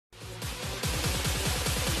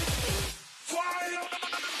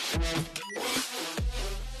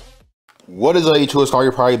What is up, YouTube? It's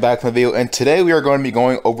KhafreDaProdigy back in the video, and today we are going to be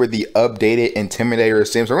going over the updated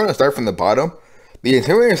Intimidators team. So we're going to start from the bottom. The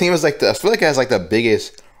Intimidators team is like I feel like it has like the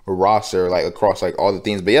biggest roster like across like all the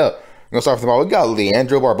teams. But yeah, we're gonna start from the bottom. We got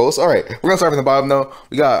Leandro Barbosa. All right, we're gonna start from the bottom though.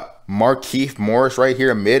 We got Markieff Morris right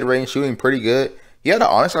here, mid-range shooting, pretty good. He had an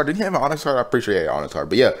honest card. Didn't he have an honest card? I'm pretty sure he had an honest card.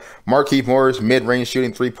 But yeah, Markieff Morris, mid-range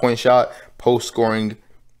shooting, 3-point shot, post scoring,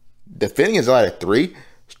 defending is out of 3.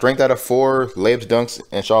 Strength out of 4, layups, dunks,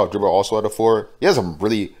 and shot dribble also out of 4. He has some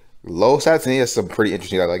really low stats, and he has some pretty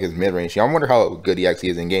interesting, like his mid-range. I wonder how good he actually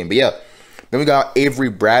is in game. But yeah, then we got Avery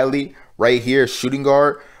Bradley right here, shooting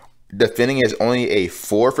guard. Defending is only a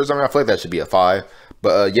 4 for some reason. I feel like that should be a 5.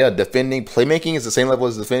 But yeah, defending, playmaking is the same level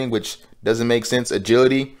as defending, which doesn't make sense.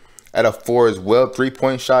 Agility at a 4 as well.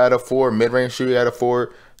 3-point shot out of 4, mid-range shooting out of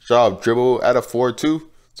 4, shot dribble out of 4 too.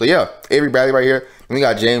 So yeah, Avery Bradley right here. Then we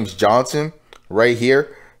got James Johnson right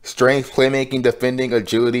here. Strength, playmaking, defending,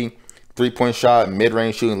 agility, 3-point shot,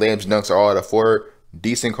 mid-range shooting, layups, dunks are all out of 4.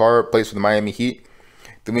 Decent card, plays for the Miami Heat.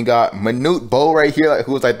 Then we got Manute Bol right here, like,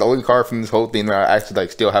 who was like the only card from this whole thing that I actually like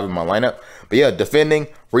still have in my lineup. But yeah, defending,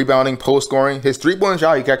 rebounding, post scoring. His 3-point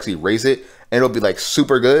shot, you can actually raise it, and it'll be like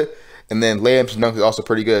super good. And then layups and dunks is also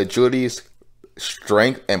pretty good. Agility,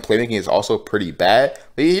 strength, and playmaking is also pretty bad.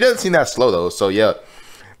 But he doesn't seem that slow though. So yeah,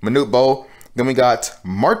 Manute Bol. Then we got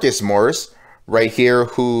Marcus Morris right here,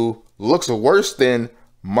 who looks worse than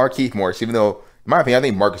Markieff Morris, even though, in my opinion, I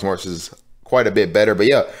think Marcus Morris is quite a bit better. But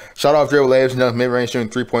yeah, shot off dribble, layups, dunks, mid-range shooting,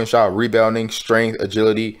 3-point shot, rebounding, strength,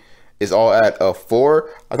 agility is all at a 4.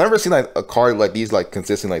 I've never seen like a card like these, like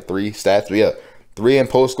consistent like 3 stats. But yeah, 3 in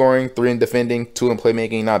post scoring, 3 in defending, 2 in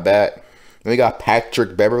playmaking, not bad. Then we got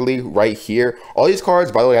Patrick Beverly right here. All these cards,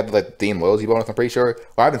 by the way, have like the theme loyalty bonus, I'm pretty sure.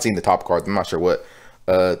 Well, I haven't seen the top cards. I'm not sure what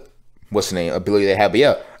what's the name, ability they have. But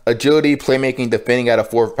yeah, agility, playmaking, defending out of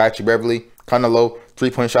 4 for Patrick Beverly. Kind of low.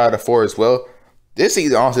 3-point shot out of 4 as well. This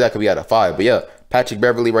season, honestly, that could be out of 5. But yeah, Patrick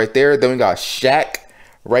Beverly right there. Then we got Shaq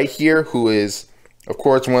right here, who is, of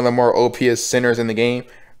course, one of the more OPS centers in the game.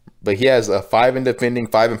 But he has a 5 in defending,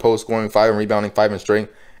 5 in post scoring, 5 in rebounding, 5 in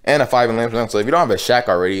strength, and a 5 in layups. So if you don't have a Shaq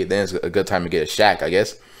already, then it's a good time to get a Shaq, I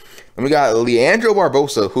guess. And we got Leandro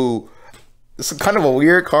Barbosa, who is kind of a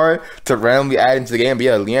weird card to randomly add into the game. But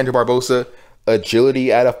yeah, Leandro Barbosa.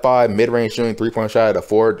 Agility out of 5, mid-range shooting, 3-point shot out of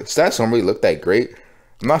 4. The stats don't really look that great.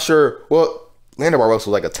 I'm not sure. Well, Leandro Barbosa was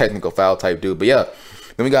like a technical foul type dude. But yeah,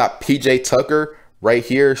 then we got PJ Tucker right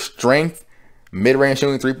here. Strength, mid-range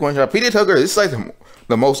shooting, 3-point shot. PJ Tucker, this is like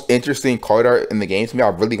the most interesting card art in the game to me. I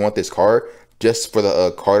really want this card just for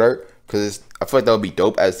the card art, because I feel like that would be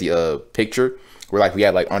dope as the picture where like we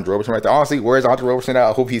had like Andre Roberson right there. Honestly, where's Andre Roberson at?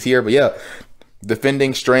 I hope he's here. But yeah,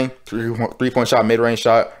 defending, strength, 3-point shot, mid-range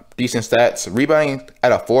shot, decent stats, rebounding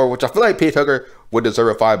at a 4, which I feel like PJ Tucker would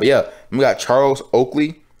deserve a 5. But yeah, we got Charles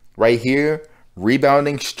Oakley right here,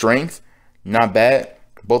 rebounding, strength, not bad,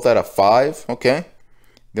 both at a 5. Okay.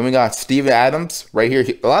 Then we got Steven Adams right here.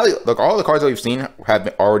 A lot of like all the cards that we've seen have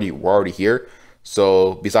been were already here.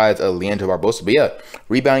 So besides Leandro Barbosa, but yeah,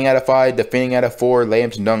 rebounding at a 5, defending at a 4,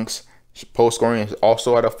 layups and dunks, post scoring is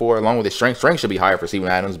also at a 4, along with his strength. Strength should be higher for Steven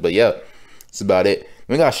Adams, but yeah, that's about it.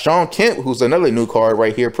 We got Shawn Kemp, who's another new card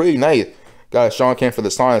right here. Pretty nice. Got a Shawn Kemp for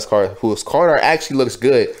the Science card, whose card art actually looks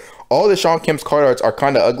good. All the Shawn Kemp's card arts are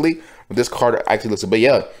kind of ugly, but this card actually looks good. But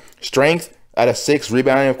yeah, strength out of 6,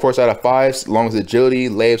 rebounding, of course, out of 5, along with agility,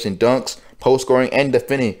 layups and dunks, post scoring, and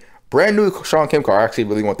defending. Brand new Shawn Kemp card. I actually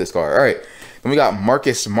really want this card. All right. Then we got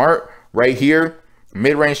Marcus Smart right here.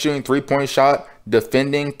 Mid-range shooting, 3-point shot,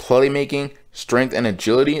 defending, playmaking, strength and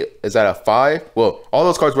agility is at a 5. Well, all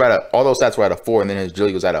those cards were at all those stats were at a 4, and then his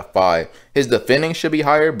agility was at a 5. His defending should be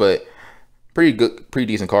higher, but pretty good, pretty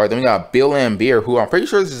decent card. Then we got Bill Laimbeer, who I'm pretty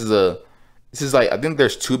sure this is like, I think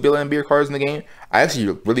there's 2 Bill Laimbeer cards in the game. I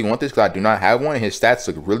actually really want this because I do not have one. His stats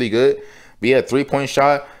look really good. But yeah, 3-point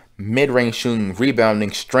shot, mid-range shooting,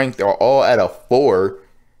 rebounding, strength are all at a 4,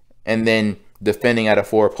 and then defending at a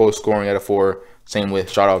 4, post scoring at a 4. Same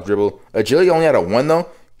with shot off dribble. Agility only at a 1 though.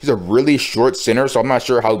 He's a really short center, so I'm not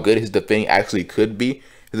sure how good his defending actually could be.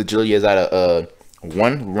 His agility is at a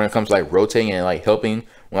 1 when it comes to like rotating and like helping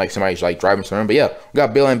when like somebody's like driving somewhere. But yeah, we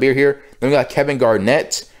got Bill Laimbeer here. Then we got Kevin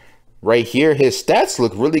Garnett right here. His stats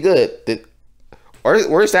look really good.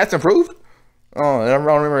 Were his stats improved? Oh, I don't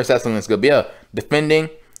remember his stats looking this good. But yeah, defending,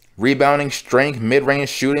 rebounding, strength, mid-range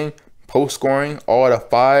shooting, post scoring, all at a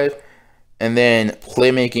 5, and then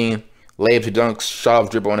playmaking, layups, dunks, shot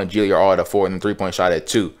off dribble, and agility are all at a 4, and then 3-point shot at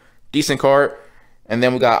 2. Decent card. And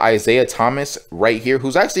then we got Isaiah Thomas right here,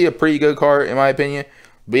 who's actually a pretty good card in my opinion.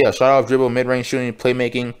 But yeah, shot off dribble, mid-range shooting,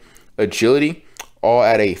 playmaking, agility, all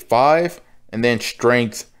at a 5, and then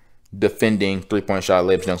strength, defending, 3-point shot,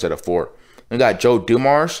 layups, dunks at a 4. We got Joe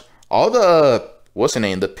Dumars. All the what's the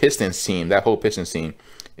name? The Pistons team. That whole Pistons team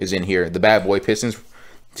is in here. The bad boy Pistons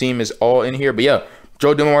team is all in here. But yeah,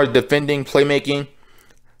 Joe Dumars defending, playmaking,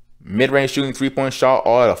 mid-range shooting, 3-point shot,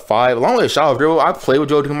 all at a 5. Along with his shot of dribble, I play with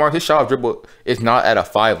Joe Dumars. His shot of dribble is not at a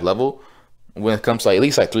 5 level when it comes to like, at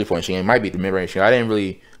least like 3-point shooting. It might be the mid-range shooting. I didn't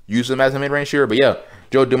really use him as a mid-range shooter, but yeah,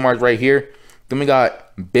 Joe Dumars right here. Then we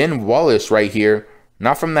got Ben Wallace right here.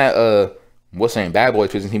 Not from that what's the name, bad boy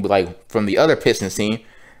Pistons team, but like from the other Pistons team.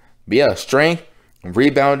 But yeah, strength,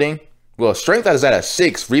 rebounding. Well, strength is at a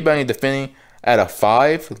 6, rebounding, defending at a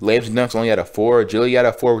 5. Layups and dunks only at a 4. Agility at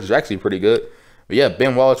a 4, which is actually pretty good. But yeah,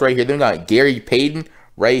 Ben Wallace right here. Then we got Gary Payton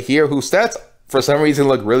right here, whose stats for some reason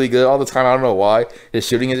look really good all the time. I don't know why. His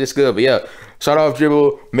shooting is just good. But yeah, shot off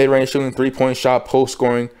dribble, mid-range shooting, 3-point shot, post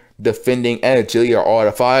scoring, defending, and agility are all at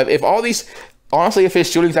a 5. If all these, honestly, if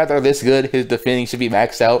his shooting stats are this good, his defending should be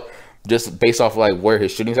maxed out just based off of like where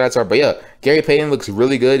his shooting stats are. But yeah, Gary Payton looks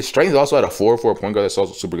really good. Strength is also at a 4 for a point guard. That's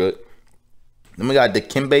also super good. Then we got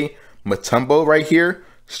Dikembe Mutombo right here.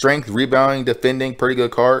 Strength, rebounding, defending, pretty good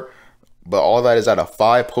card. But all that is at a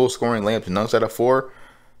 5. Post scoring, layups and dunks at a 4.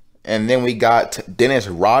 And then we got Dennis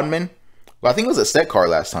Rodman. Well, I think it was a set card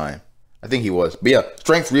last time. I think he was. But yeah,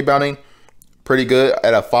 strength, rebounding, pretty good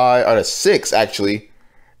at a 5, at a 6 actually.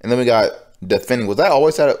 And then we got defending. Was that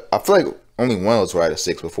always at a? I feel like only one of those were at a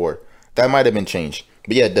 6 before. That might have been changed.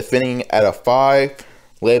 But yeah, defending at a 5,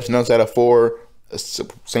 layups and dunks at a 4.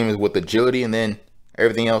 Same as with agility, and then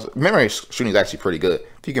everything else. Memory shooting is actually pretty good.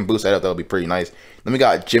 If you can boost that up, that'll be pretty nice. Then we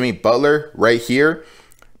got Jimmy Butler right here.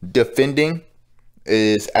 Defending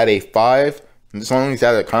is at a 5. And this only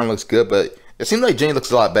that kind of looks good, but it seems like Jimmy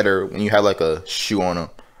looks a lot better when you have like a shoe on him.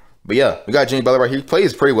 But yeah, we got Jimmy Butler right here. He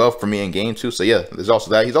plays pretty well for me in game too. So yeah, there's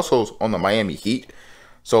also that. He's also on the Miami Heat.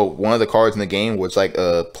 So one of the cards in the game was like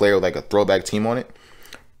a player with like a throwback team on it.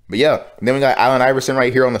 But yeah, then we got Allen Iverson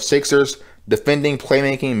right here on the Sixers. Defending,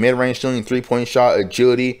 playmaking, mid-range shooting, 3-point shot,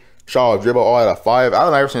 agility, shot of dribble, all at a 5.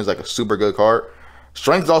 Allen Iverson is like a super good card.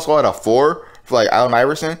 Strength is also at a 4 for like Allen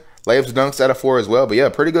Iverson. Layups and dunks at a 4 as well. But yeah,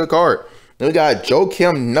 pretty good card. Then we got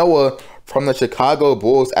Joakim Noah from the Chicago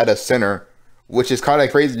Bulls at a center, which is kind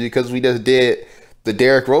of crazy because we just did the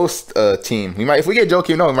Derrick Rose team. We might, if we get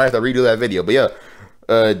Joakim Noah, we might have to redo that video. But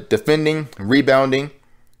yeah, defending, rebounding,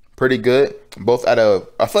 pretty good. Both at a,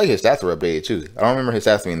 I feel like his stats were updated too. I don't remember his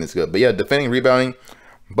stats being this good. But yeah, defending, rebounding,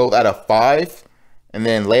 both at a 5. And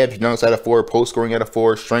then layups, dunks at a 4, post scoring at a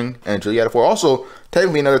 4, string and agility at a 4. Also,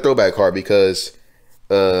 technically another throwback card because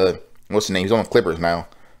what's the name? He's on the Clippers now.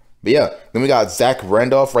 But yeah, then we got Zach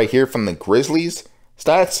Randolph right here from the Grizzlies.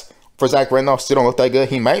 Stats for Zach Randolph still don't look that good.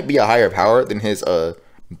 He might be a higher power than his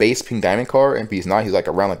base Pink Diamond card. And if he's not, he's like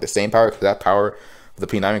around like the same power because that power of the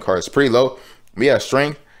Pink Diamond card is pretty low. But yeah,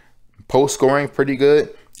 strength, post scoring, pretty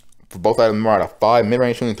good. For both of them are at a 5.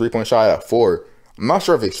 Mid-range shooting, 3-point shot at a 4. I'm not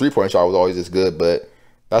sure if his 3-point shot was always this good, but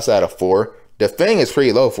that's at a 4. Defending is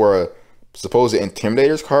pretty low for a supposed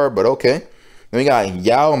Intimidators card, but okay. Then we got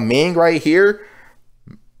Yao Ming right here.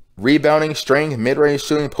 Rebounding, strength, mid-range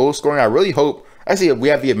shooting, post scoring. I really hope, actually we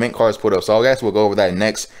have the event cards put up, so I guess we'll go over that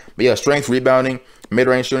next. But yeah, strength, rebounding,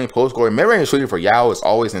 mid-range shooting, post scoring. Mid-range shooting for Yao is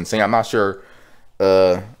always insane. I'm not sure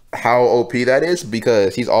how OP that is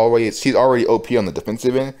because he's already OP on the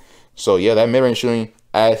defensive end. So yeah, that mid-range shooting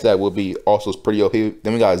adds that will be also pretty OP.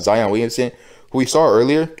 Then we got Zion Williamson, who we saw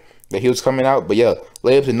earlier that he was coming out. But yeah,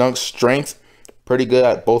 layups and dunks, strength, pretty good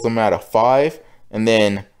at both of them at a 5. And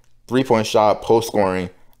then 3-point shot, post scoring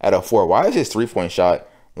at a 4. Why is his 3-point shot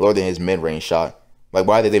lower than his mid-range shot? Like,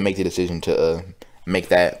 why did they make the decision to make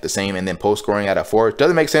that the same? And then post scoring at a 4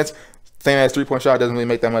 doesn't make sense. Same as 3-point shot doesn't really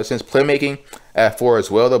make that much sense. Playmaking at 4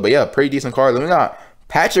 as well though. But yeah, pretty decent card. Then we got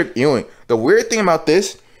Patrick Ewing. The weird thing about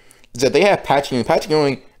this is that they have Patrick Ewing. Patrick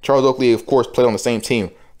Ewing, Charles Oakley, of course, played on the same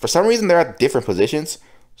team. For some reason, they're at different positions.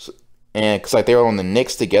 And because like they were on the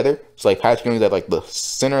Knicks together. So like Patrick Ewing's at like the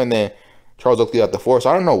center and then Charles Oakley at the 4. So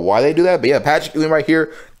I don't know why they do that. But yeah, Patrick Ewing right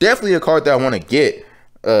here. Definitely a card that I want to get.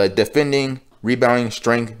 Defending, rebounding,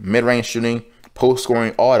 strength, mid-range shooting, post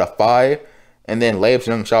scoring, all at a 5. And then layups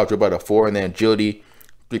and shot dribble at a 4. And then agility,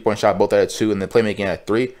 3-point shot, both at a 2. And then playmaking at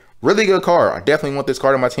 3. Really good card. I definitely want this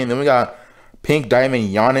card on my team. Then we got Pink Diamond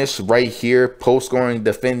Giannis right here. Post scoring,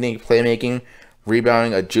 defending, playmaking,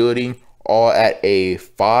 rebounding, agility, all at a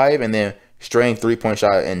 5. And then strength, 3-point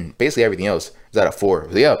shot, and basically everything else is at a 4.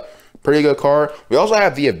 So yeah, pretty good card. We also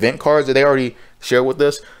have the event cards that they already shared with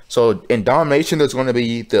us. So in Domination, there's going to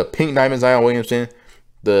be the Pink Diamond Zion Williamson,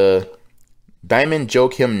 the Diamond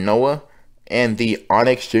Joakim Noah, and the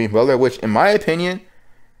Onyx Jimmy Butler, which in my opinion,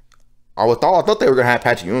 I thought they were going to have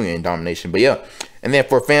Patrick Ewing in Domination. But yeah, and then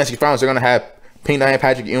for Fantasy Finals, they're going to have Pink Diamond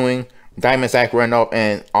Patrick Ewing, Diamond Zach Randolph,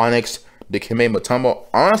 and Onyx Dikembe Mutombo.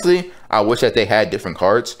 Honestly, I wish that they had different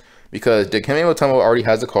cards because Dikembe Mutombo already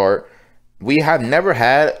has a card. We have never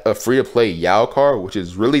had a free-to-play Yao card, which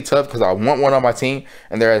is really tough because I want one on my team,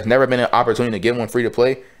 and there has never been an opportunity to get one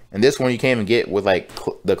free-to-play. And this one you can't even get with like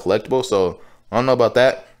the collectible, so I don't know about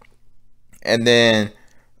that. And then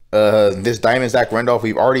this Diamond Zach Randolph,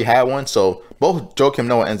 we've already had one, so both Joakim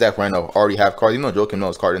Noah and Zach Randolph already have cards. Even though Joakim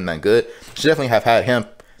Noah's card isn't that good, should definitely have had him.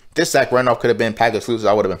 This Zach Randolph could have been pack exclusive.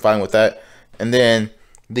 I would have been fine with that. And then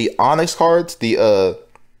the Onyx cards,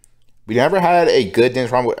 we never had a good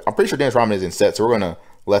Dennis Rodman. I'm pretty sure Dennis Rodman is in set, so we're gonna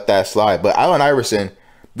let that slide. But Allen Iverson,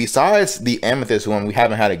 besides the Amethyst one, we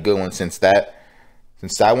haven't had a good one since that.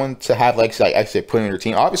 Since that one to have like actually put in your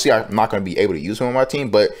team. Obviously, I'm not going to be able to use him on my team,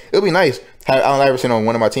 but it'll be nice to have Allen Iverson on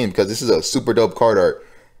one of my teams because this is a super dope card art.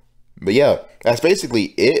 But yeah, that's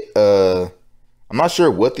basically it. I'm not sure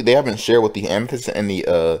what they haven't shared what the Amethyst and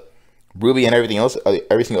the Ruby and everything else,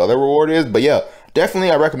 every single other reward is. But yeah, definitely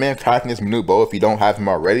I recommend crafting this Minute Bow if you don't have him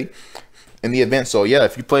already in the event. So yeah,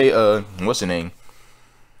 if you play what's the name?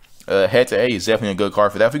 Head to A is definitely a good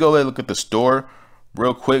card for that. If we go look at the store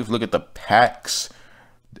real quick, look at the packs.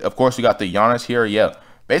 Of course, we got the Giannis here. Yeah,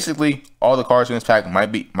 basically all the cards in this pack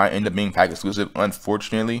might end up being pack exclusive.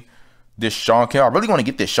 Unfortunately, this Shawn Kemp. I really want to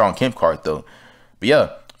get this Shawn Kemp card though. But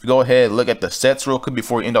yeah, if we go ahead and look at the sets real quick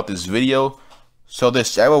before we end off this video. So this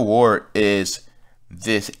set reward is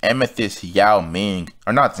this Amethyst Yao Ming,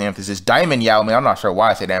 or not Amethyst, this Diamond Yao Ming. I'm not sure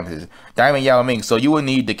why I said Amethyst. Diamond Yao Ming. So you will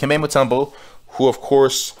need the Dikembe Mutombo, who of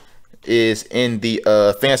course is in the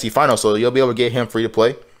fantasy final, so you'll be able to get him free to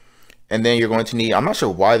play. And then you're going to need, I'm not sure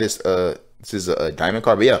why this is a diamond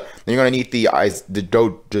card, but yeah, then you're going to need the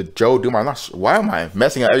Joe Dumars. I'm not sure, why am I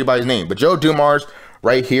messing up everybody's name? But Joe Dumars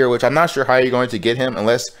right here, which I'm not sure how you're going to get him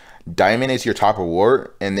unless diamond is your top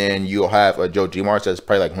reward, and then you'll have a Joe Dumars that's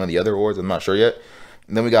probably like one of the other rewards. I'm not sure yet.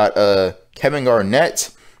 And then we got Kevin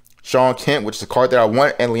Garnett, Shawn Kemp, which is a card that I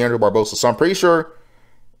want, and Leandro Barbosa. So I'm pretty sure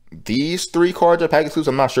these three cards are pack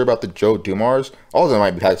exclusive. I'm not sure about the Joe Dumars. All of them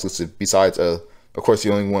might be pack exclusive besides of course,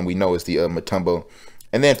 the only one we know is the Mutombo.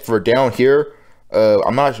 And then for down here,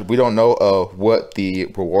 we don't know what the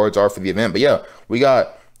rewards are for the event. But yeah, we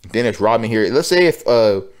got Dennis Rodman here. Let's say if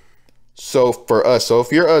so for us, so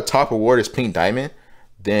if your top reward is Pink Diamond,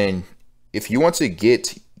 then if you want to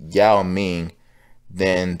get Yao Ming,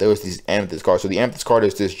 then there's these Amethyst cards. So the Amethyst card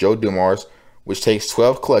is this Joe Dumars, which takes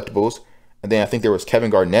 12 collectibles. And then I think there was Kevin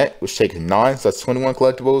Garnett, which takes 9, so that's 21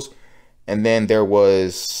 collectibles. And then there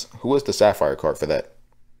was, who was the Sapphire card for that?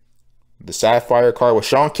 The Sapphire card was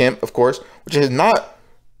Shawn Kemp, of course, which is not,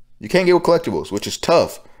 you can't get with collectibles, which is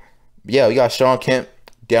tough. But yeah, we got Shawn Kemp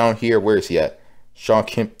down here. Where is he at? Shawn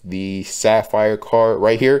Kemp, the Sapphire card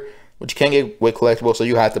right here, which you can't get with collectibles, so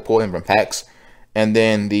you have to pull him from packs. And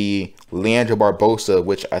then the Leandro Barbosa,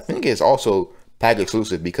 which I think is also pack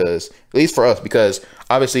exclusive because, at least for us, because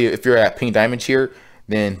obviously if you're at Pink Diamond tier,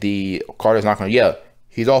 then the card is not going to, yeah,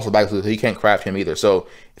 he's also pack exclusive, so you can't craft him either. So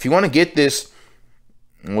if you want to get this,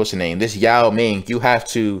 what's the name, this Yao Ming, you have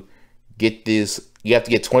to get this, you have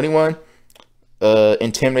to get 21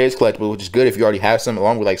 Intimidators collectible, which is good if you already have some,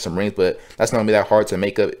 along with like some rings, but that's not gonna be that hard to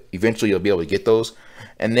make up. Eventually you'll be able to get those.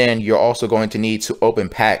 And then you're also going to need to open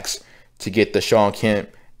packs to get the Shawn Kemp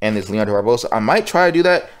and this Leandro Barbosa. I might try to do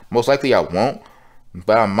that. Most likely I won't,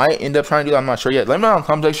 but I might end up trying to do that. I'm not sure yet. Let me know in the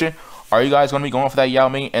comment section. Are you guys going to be going for that Yao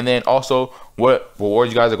Ming? And then also what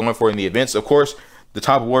rewards you guys are going for in the events. Of course, the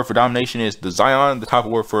top award for domination is the Zion. The top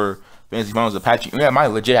award for fantasy finals is Apache. Yeah, I might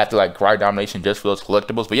legit have to like grind domination just for those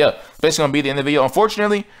collectibles. But yeah, it's basically going to be the end of the video.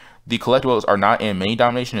 Unfortunately, the collectibles are not in main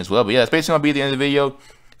domination as well. But yeah, it's basically going to be the end of the video.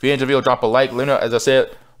 If you enjoyed the video, drop a like. Let me know, as I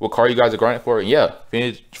said, what card you guys are grinding for. And yeah, if you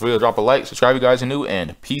enjoyed the video, drop a like. Subscribe if you guys are new.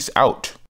 And peace out.